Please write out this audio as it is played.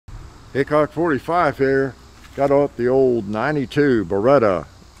Hickok 45 here. Got up the old 92 Beretta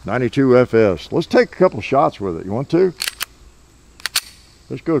 92 FS. Let's take a couple shots with it. You want to?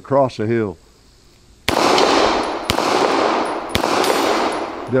 Let's go across the hill.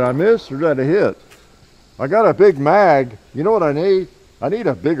 Did I miss or did I hit? I got a big mag. You know what I need? I need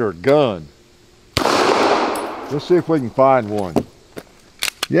a bigger gun. Let's see if we can find one.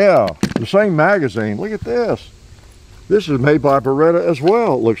 Yeah, the same magazine. Look at this. This is made by Beretta as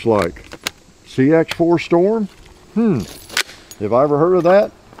well, it looks like. CX4-Storm? Have I ever heard of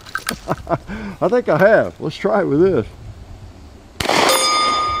that? I think I have. Let's try it with this.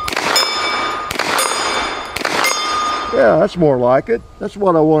 Yeah, that's more like it. That's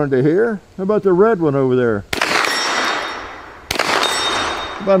what I wanted to hear. How about the red one over there?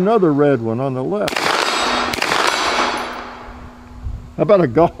 How about another red one on the left? How about a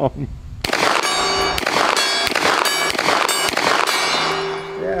gong?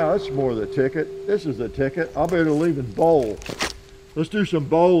 Yeah, that's more the ticket. This is the ticket. I'll better leave and bowl. Let's do some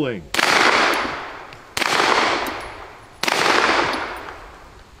bowling.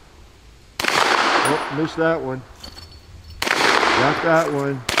 Oh, missed that one. Got that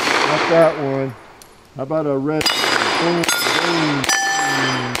one. Got that one. How about a red?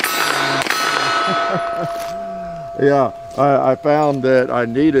 Yeah, I found that I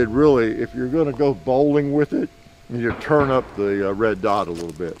needed really, if you're going to go bowling with it, you turn up the red dot a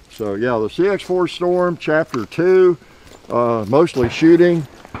little bit. So yeah, the CX4-Storm Chapter 2, mostly shooting.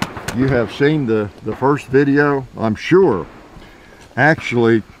 You have seen the first video, I'm sure.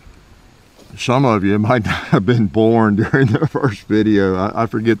 Actually, some of you might not have been born during the first video. I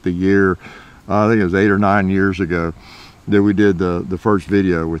forget the year. I think it was 8 or 9 years ago that we did the first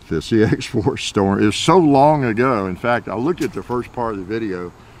video with the CX4-Storm. It was so long ago. In fact, I looked at the first part of the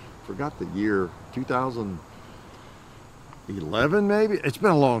video, forgot the year, 2011 maybe? It's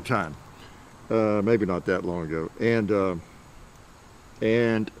been a long time. Maybe not that long ago.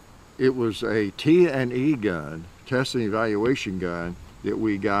 And it was a T&E gun, test and evaluation gun, that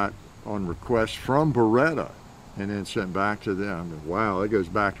we got on request from Beretta and then sent back to them. And wow, it goes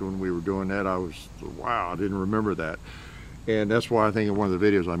back to when we were doing that. Wow, I didn't remember that. And that's why I think in one of the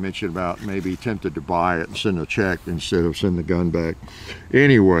videos I mentioned about maybe tempted to buy it and send a check instead of send the gun back.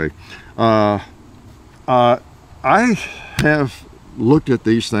 Anyway, I have looked at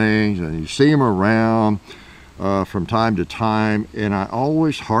these things and you see them around from time to time, and I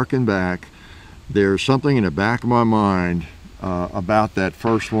always harken back. There's something in the back of my mind about that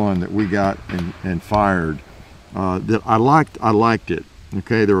first one that we got and fired that I liked it.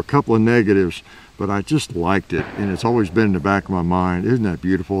 Okay, there were a couple of negatives, but I just liked it, and it's always been in the back of my mind. Isn't that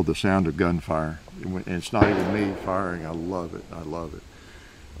beautiful, the sound of gunfire? And it's not even me firing. I love it. I love it.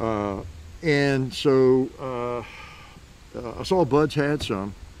 And so I saw Bud's had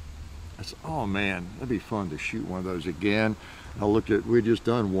some. I said, oh man, that'd be fun to shoot one of those again. I looked at, we'd just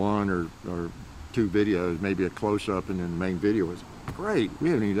done one or two videos, maybe a close-up, and then the main video was great. We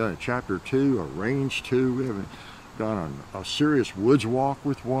haven't even done a Chapter 2, a Range 2. We haven't done a serious woods walk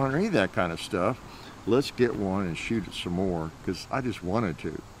with one or any of that kind of stuff. Let's get one and shoot it some more, because I just wanted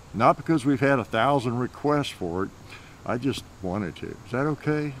to. Not because we've had 1,000 requests for it. I just wanted to. Is that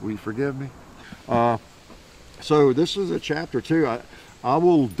okay? Will you forgive me? So this is a Chapter 2. I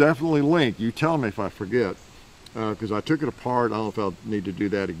will definitely link. You tell me if I forget, because I took it apart. I don't know if I'll need to do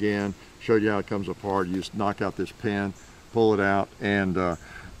that again. Showed you how it comes apart. You just knock out this pin, pull it out, and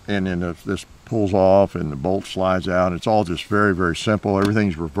then this pulls off and the bolt slides out. It's all just very, very simple.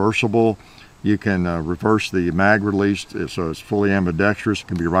 Everything's reversible. You can reverse the mag release so it's fully ambidextrous. It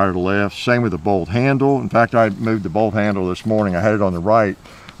can be right or left. Same with the bolt handle. In fact, I moved the bolt handle this morning. I had it on the right.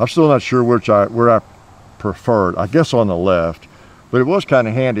 I'm still not sure where I preferred. I guess on the left, but it was kind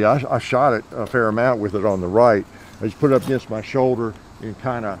of handy. I shot it a fair amount with it on the right. I just put it up against my shoulder and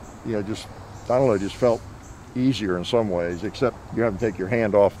kind of, you know, just, I don't know, just felt easier in some ways, except you have to take your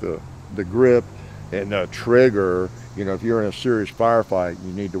hand off the grip and the trigger. You know, if you're in a serious firefight,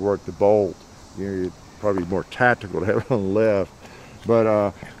 you need to work the bolt. You know, it's probably more tactical to have it on the left.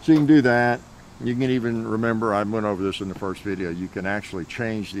 But so you can do that. You can even remember, I went over this in the first video, you can actually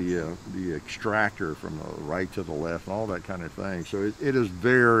change the extractor from the right to the left and all that kind of thing. So it is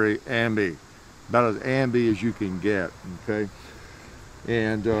very ambi, about as ambi as you can get, okay?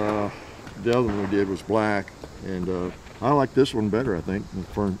 And the other one we did was black, and I like this one better, I think, in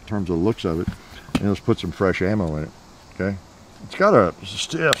terms of the looks of it. And let's put some fresh ammo in it, okay? It's got a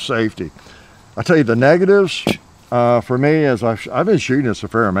stiff safety. I tell you, the negatives for me, as I've been shooting this a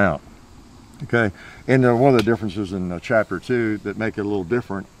fair amount. Okay, and one of the differences in Chapter 2 that make it a little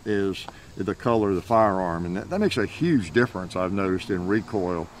different is the color of the firearm, and that makes a huge difference, I've noticed, in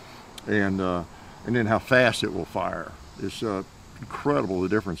recoil. and then how fast it will fire. It's incredible the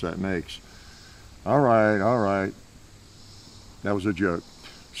difference that makes. All right. That was a joke.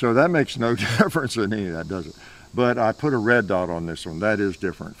 So that makes no difference in any of that, does it? But I put a red dot on this one. That is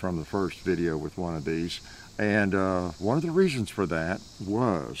different from the first video with one of these. And one of the reasons for that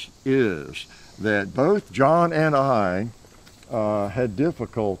is that both John and I had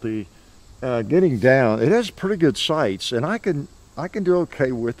difficulty getting down. It has pretty good sights, and I can do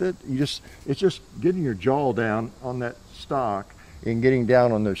okay with it. It's just getting your jaw down on that stock and getting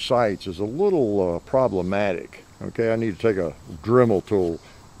down on those sights is a little problematic. Okay, I need to take a Dremel tool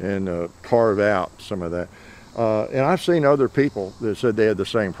and carve out some of that. And I've seen other people that said they had the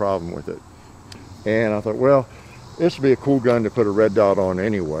same problem with it. And I thought, well, this would be a cool gun to put a red dot on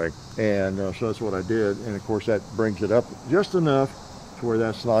anyway. And so that's what I did. And of course that brings it up just enough to where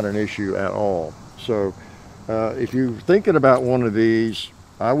that's not an issue at all. So if you're thinking about one of these,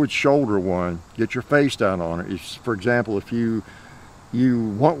 I would shoulder one, get your face down on it. For example, if you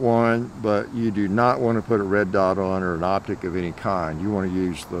want one, but you do not want to put a red dot on or an optic of any kind. You want to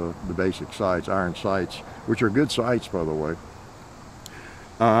use the basic sights, iron sights, which are good sights, by the way.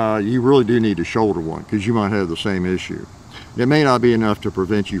 You really do need to shoulder one because you might have the same issue. It may not be enough to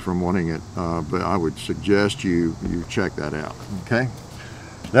prevent you from wanting it, but I would suggest you check that out, okay?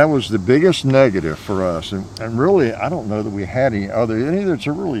 That was the biggest negative for us, and really, I don't know that we had any other. It's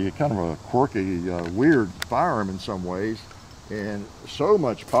a really kind of a quirky, weird firearm in some ways, and so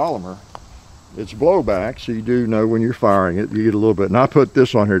much polymer. It's blowback, so you do know when you're firing it, you get a little bit. And I put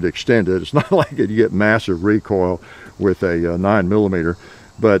this on here to extend it. It's not like you get massive recoil with a 9mm,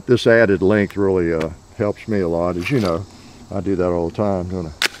 but this added length really helps me a lot. As you know, I do that all the time, don't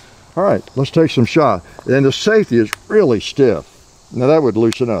I? All right, let's take some shot. And the safety is really stiff. Now that would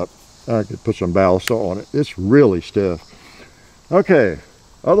loosen up. I could put some ballast on it. It's really stiff. Okay,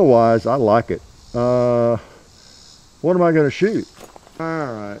 otherwise I like it. What am I going to shoot? All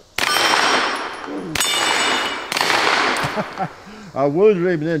right. I wounded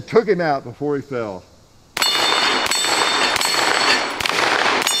him and then took him out before he fell.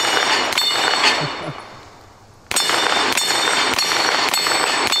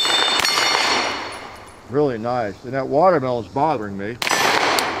 Really nice. And that watermelon's bothering me.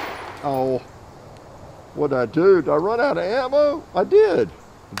 Oh, what did I do? Did I run out of ammo? I did.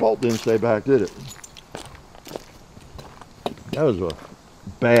 The bolt didn't stay back, did it? That was a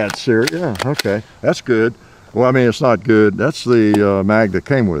bad series. Yeah, okay. That's good. Well, I mean, it's not good. That's the mag that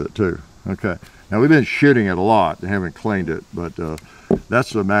came with it, too. Okay. Now, we've been shooting it a lot and haven't cleaned it, but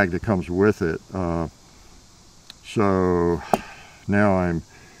that's the mag that comes with it. So now I'm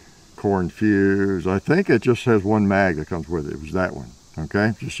confused. I think it just has one mag that comes with it. It was that one.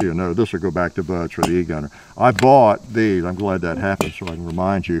 Okay, just so you know, this will go back to Bud's for the e-gunner. I bought these. I'm glad that happened so I can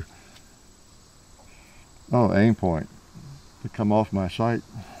remind you. Oh, aim point. To come off my sight.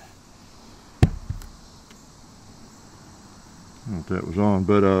 I don't know if that was on,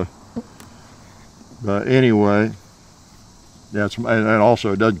 but anyway, that's, and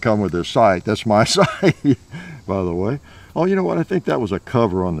also it doesn't come with this sight. That's my sight, by the way. Oh, you know what? I think that was a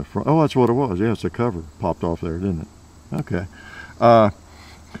cover on the front. Oh, that's what it was. Yeah, it's a cover popped off there, didn't it? Okay.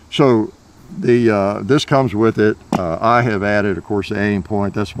 So this comes with it. I have added, of course, the aim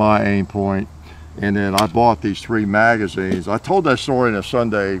point. That's my aim point. And then I bought these 3 magazines. I told that story in a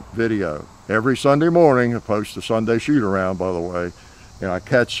Sunday video. Every Sunday morning, I post a Sunday shoot around, by the way. And I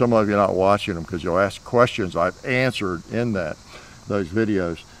catch some of you not watching them because you'll ask questions I've answered in those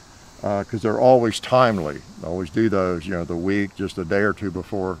videos. Because they're always timely. I always do those, you know, the week, just a day or two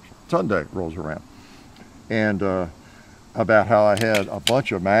before Sunday rolls around. And about how I had a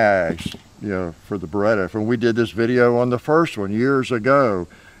bunch of mags, you know, for the Beretta. And we did this video on the first one years ago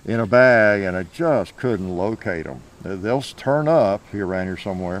in a bag, and I just couldn't locate them. They'll turn up here around here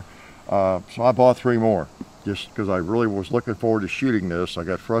somewhere. So I bought 3 more just because I really was looking forward to shooting this. I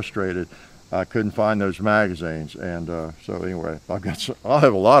got frustrated. I couldn't find those magazines, and so anyway, I'll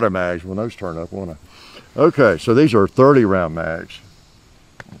have a lot of mags when those turn up, won't I? Okay, so these are 30 round mags.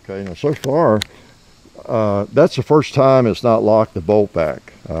 Okay, now so far, that's the first time it's not locked the bolt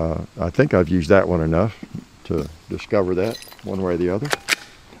back. I think I've used that one enough to discover that one way or the other.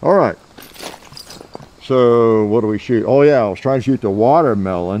 All right, so what do we shoot? Oh yeah, I was trying to shoot the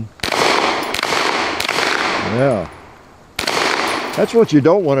watermelon. Yeah. That's what you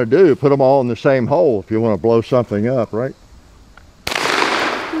don't want to do, put them all in the same hole if you want to blow something up, right?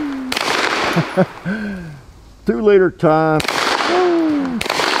 2-liter time.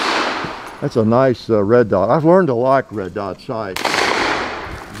 That's a nice red dot. I've learned to like red dot sights.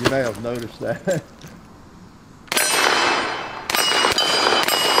 You may have noticed that.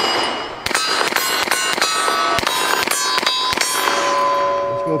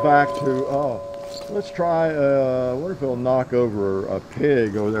 back to, let's try, what if it'll knock over a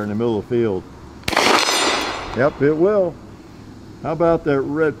pig over there in the middle of the field? Yep, it will. How about that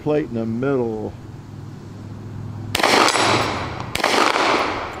red plate in the middle?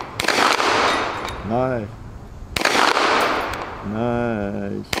 Nice.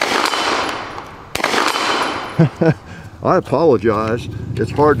 Nice. I apologize.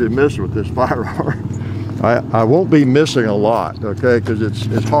 It's hard to miss with this firearm. I won't be missing a lot, okay, because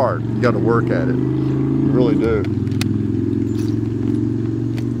it's hard. You got to work at it. You really do.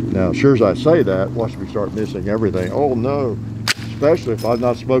 Now, sure as I say that, watch me start missing everything. Oh no, especially if I've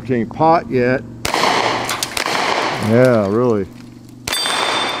not smoked any pot yet. Yeah, really.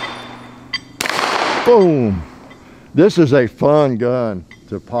 Boom. This is a fun gun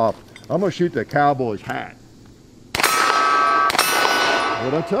to pop. I'm gonna shoot the cowboy's hat.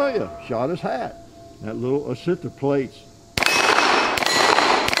 What'd I tell you? Shot his hat. That little assistive plates.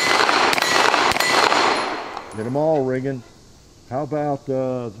 Get them all ringing. How about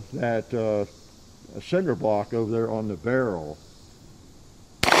that cinder block over there on the barrel?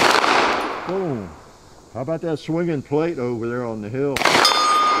 Boom. How about that swinging plate over there on the hill?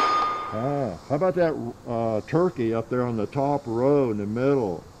 How about that turkey up there on the top row in the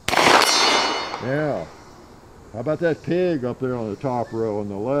middle? Yeah. How about that pig up there on the top row on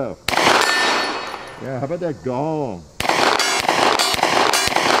the left? Yeah, how about that gong?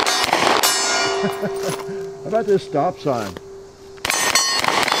 How about this stop sign?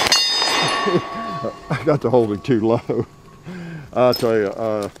 I got to hold it too low. I'll tell you,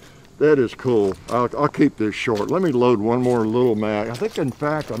 that is cool. I'll keep this short. Let me load one more little mag. I think, in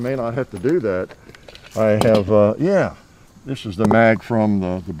fact, I may not have to do that. I have, yeah, this is the mag from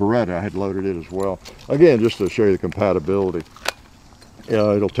the Beretta. I had loaded it as well. Again, just to show you the compatibility.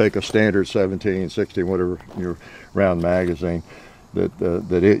 It'll take a standard 17, 16, whatever your round magazine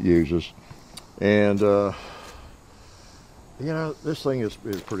that it uses. And, you know, this thing is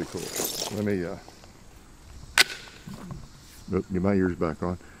pretty cool. Let me, get my ears back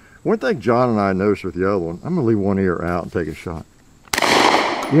on. One thing John and I noticed with the other one, I'm gonna leave one ear out and take a shot.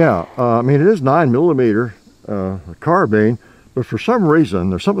 Yeah, I mean, it is 9mm carbine, but for some reason,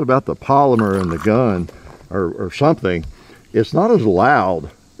 there's something about the polymer in the gun or something. It's not as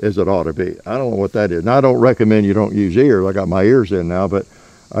loud as it ought to be. I don't know what that is. And I don't recommend you don't use ears. I got my ears in now, but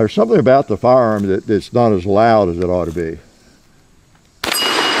there's something about the firearm that's not as loud as it ought to be.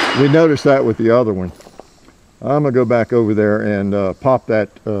 We noticed that with the other one. I'm gonna go back over there and pop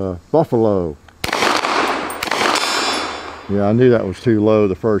that buffalo. Yeah, I knew that was too low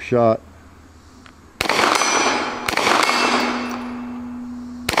the first shot.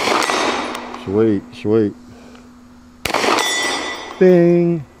 Sweet, sweet.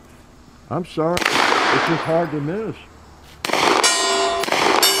 Bing. I'm sorry, it's just hard to miss.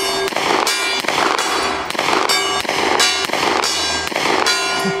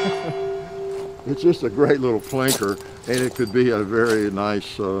 It's just a great little flanker, and it could be a very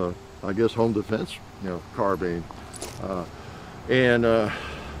nice, I guess, home defense, you know, carbine.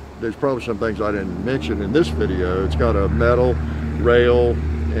 There's probably some things I didn't mention in this video. It's got a metal rail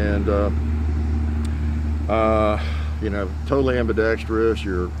and, you know, totally ambidextrous.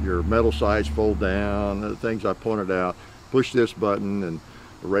 Your metal sights fold down. The things I pointed out. Push this button, and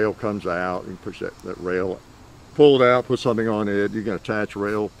the rail comes out. You push that rail. Pull it out, put something on it. You can attach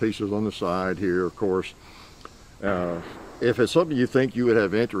rail pieces on the side here, of course. If it's something you think you would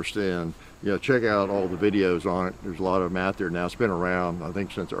have interest in, you know, check out all the videos on it. There's a lot of them out there now. It's been around, I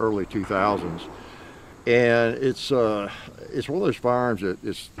think, since the early 2000s. And it's one of those firearms that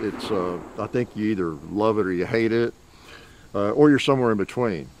I think you either love it or you hate it, or you're somewhere in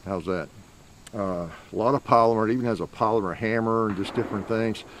between. How's that? A lot of polymer. It even has a polymer hammer and just different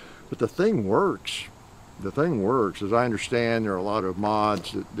things. But the thing works. The thing works. As I understand, there are a lot of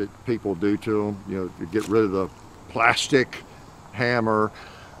mods that people do to them, you know, to get rid of the plastic hammer.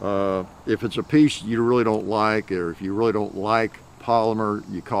 If it's a piece you really don't like, or if you really don't like polymer,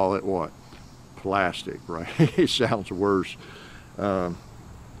 you call it what? Plastic, right? It sounds worse.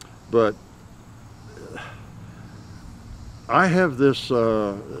 But I have this,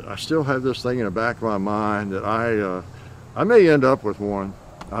 I still have this thing in the back of my mind that I may end up with one.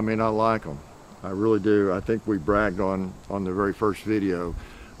 I may not like them. I really do. I think we bragged on the very first video,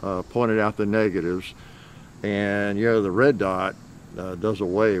 pointed out the negatives, and you know, the red dot does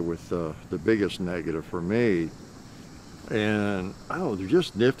away with the biggest negative for me. And I don't know, they're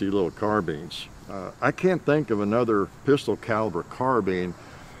just nifty little carbines. I can't think of another pistol caliber carbine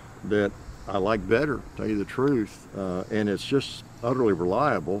that I like better, to tell you the truth, and it's just utterly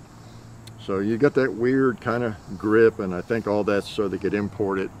reliable. So you got that weird kind of grip, and I think all that's so they could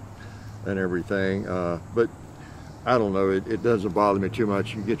import it and everything. But I don't know, it doesn't bother me too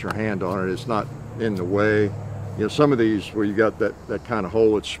much. You get your hand on it, it's not in the way. You know, some of these where you got that kind of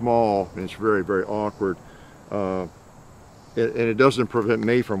hole, it's small and it's very, very awkward. And it doesn't prevent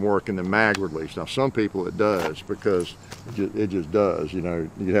me from working the mag release. Now some people it does, because it just does. You know,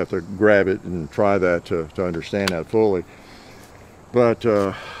 you'd have to grab it and try that to understand that fully. But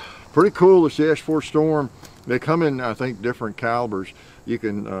pretty cool, the CX4-Storm. They come in, I think, different calibers. You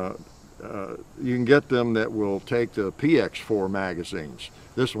can get them that will take the PX4 magazines.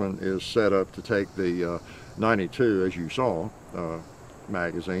 This one is set up to take the 92, as you saw,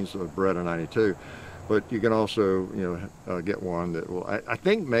 magazines, the Beretta 92. But you can also, you know, get one that will, I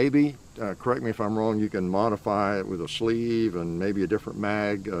think maybe, correct me if I'm wrong, you can modify it with a sleeve and maybe a different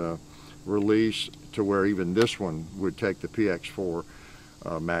mag release to where even this one would take the PX4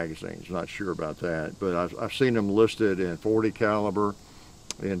 magazines. Not sure about that, but I've seen them listed in 40 caliber,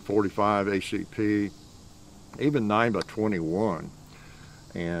 in 45 ACP, even 9x21.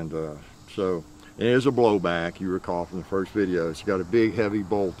 And so it is a blowback, you recall from the first video. It's got a big heavy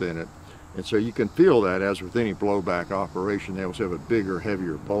bolt in it, and so you can feel that, as with any blowback operation. They also have a bigger,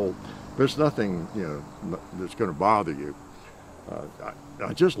 heavier bolt, but it's nothing, you know, that's going to bother you.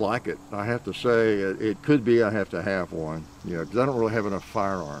 I just like it. I have to say, it could be I have to have one, you know, because I don't really have enough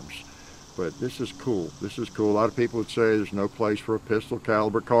firearms. But this is cool. This is cool. A lot of people would say there's no place for a pistol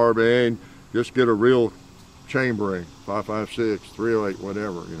caliber carbine. Just get a real chambering, 5.56, 308,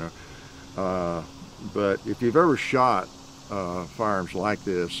 whatever, you know. But if you've ever shot firearms like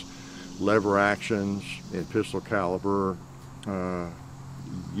this, lever actions in pistol caliber,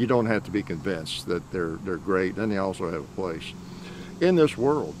 you don't have to be convinced that they're great, and they also have a place in this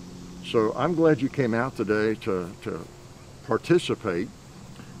world. So I'm glad you came out today to participate,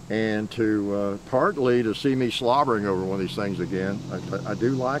 and to partly to see me slobbering over one of these things again. I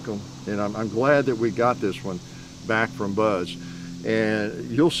do like them, and I'm glad that we got this one back from Buzz.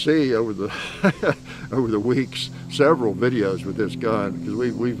 And you'll see over the over the weeks several videos with this gun, because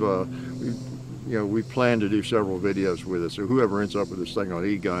we plan to do several videos with it. So whoever ends up with this thing on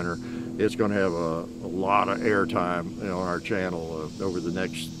eGunner, it's going to have a lot of airtime, you know, on our channel over the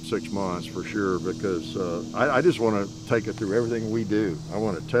next 6 months for sure, because I just want to take it through everything we do. I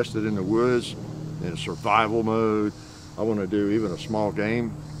want to test it in the woods, in survival mode. I want to do even a small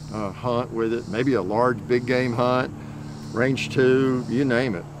game hunt with it, maybe a large big game hunt, range 2, you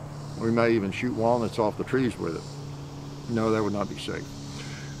name it. We may even shoot walnuts off the trees with it. No, that would not be safe.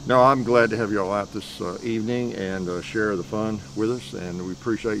 No, I'm glad to have you all out this evening and share the fun with us, and we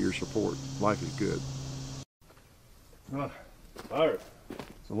appreciate your support. Life is good. Tired.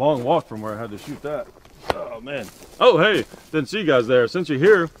 It's a long walk from where I had to shoot that. Oh man. Oh hey, didn't see you guys there. Since you're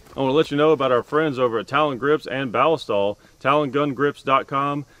here, I want to let you know about our friends over at Talon Grips and Ballistol.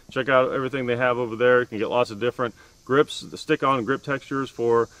 TalonGunGrips.com. Check out everything they have over there. You can get lots of different grips, the stick-on grip textures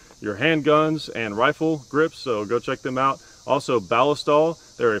for your handguns and rifle grips, so go check them out. Also Ballistol,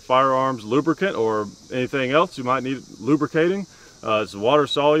 they're a firearms lubricant or anything else you might need lubricating. It's water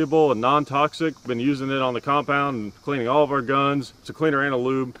soluble and non-toxic. Been using it on the compound and cleaning all of our guns. It's a cleaner and a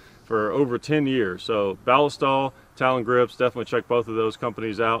lube for over 10 years. So Ballistol, Talon Grips, definitely check both of those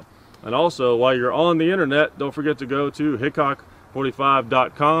companies out. And also, while you're on the internet, don't forget to go to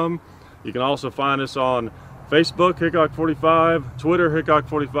hickok45.com. You can also find us on Facebook, Hickok45, Twitter,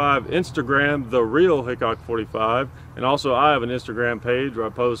 Hickok45, Instagram, The Real Hickok45, and also I have an Instagram page where I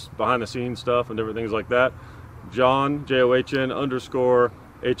post behind the scenes stuff and different things like that. John,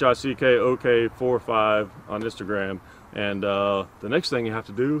 JOHN_HICKOK45 on Instagram. And the next thing you have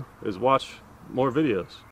to do is watch more videos.